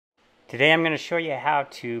Today I'm going to show you how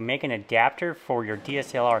to make an adapter for your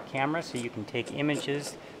DSLR camera so you can take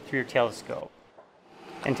images through your telescope.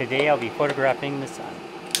 And today I'll be photographing the sun.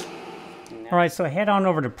 Alright, so head on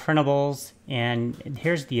over to Printables, and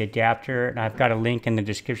here's the adapter, and I've got a link in the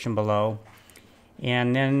description below.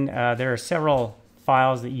 And then there are several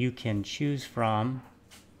files that you can choose from.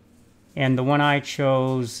 And the one I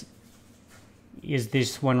chose is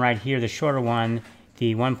this one right here, the shorter one,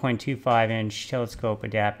 the 1.25-inch telescope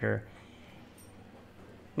adapter.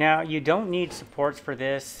 Now, you don't need supports for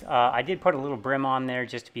this. I did put a little brim on there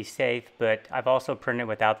just to be safe, but I've also printed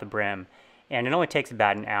without the brim. And it only takes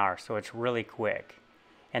about an hour, so it's really quick.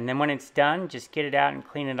 And then when it's done, just get it out and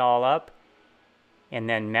clean it all up, and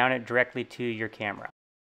then mount it directly to your camera.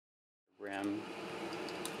 Brim.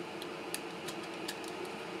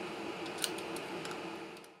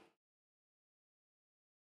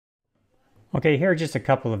 Okay, here are just a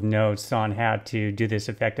couple of notes on how to do this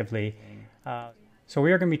effectively. So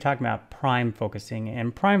we are going to be talking about prime focusing,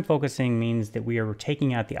 and prime focusing means that we are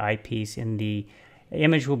taking out the eyepiece and the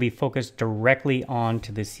image will be focused directly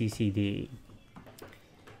onto the CCD.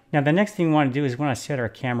 Now the next thing we want to do is we want to set our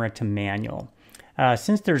camera to manual.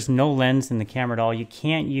 Since there's no lens in the camera at all, you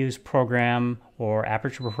can't use program or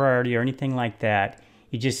aperture priority or anything like that.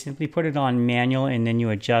 You just simply put it on manual and then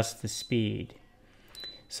you adjust the speed.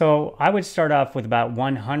 So I would start off with about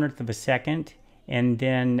 1/100th of a second and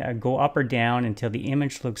then go up or down until the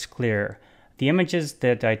image looks clear. The images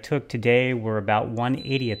that I took today were about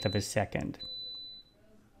 1/80th of a second.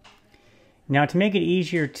 Now to make it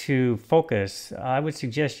easier to focus, I would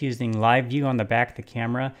suggest using live view on the back of the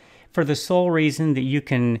camera for the sole reason that you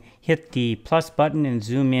can hit the plus button and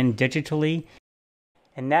zoom in digitally.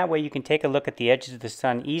 And that way you can take a look at the edges of the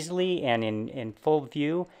sun easily and in full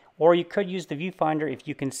view, or you could use the viewfinder if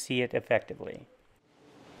you can see it effectively.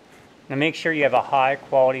 Now make sure you have a high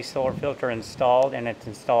quality solar filter installed and it's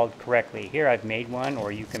installed correctly. Here I've made one,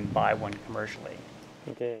 or you can buy one commercially.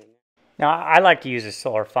 Okay. Now I like to use a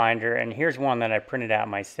solar finder, and here's one that I printed out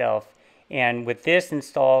myself. And with this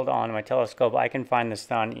installed on my telescope, I can find the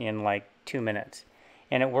sun in like 2 minutes.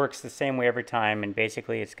 And it works the same way every time, and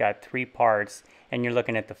basically it's got 3 parts, and you're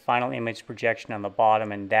looking at the final image projection on the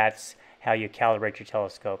bottom, and that's how you calibrate your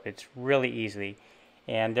telescope. It's really easy.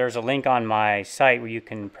 And there's a link on my site where you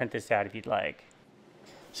can print this out if you'd like.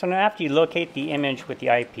 So now after you locate the image with the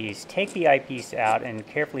eyepiece, take the eyepiece out and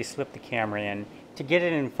carefully slip the camera in. To get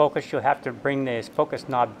it in focus, you'll have to bring this focus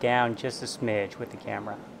knob down just a smidge with the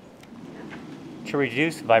camera. To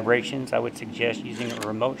reduce vibrations, I would suggest using a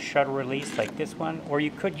remote shutter release like this one, or you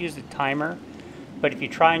could use a timer, but if you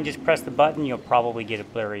try and just press the button, you'll probably get a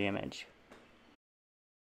blurry image.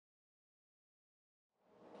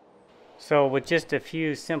 So with just a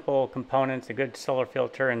few simple components, a good solar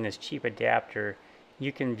filter and this cheap adapter,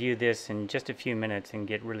 you can view this in just a few minutes and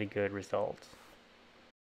get really good results.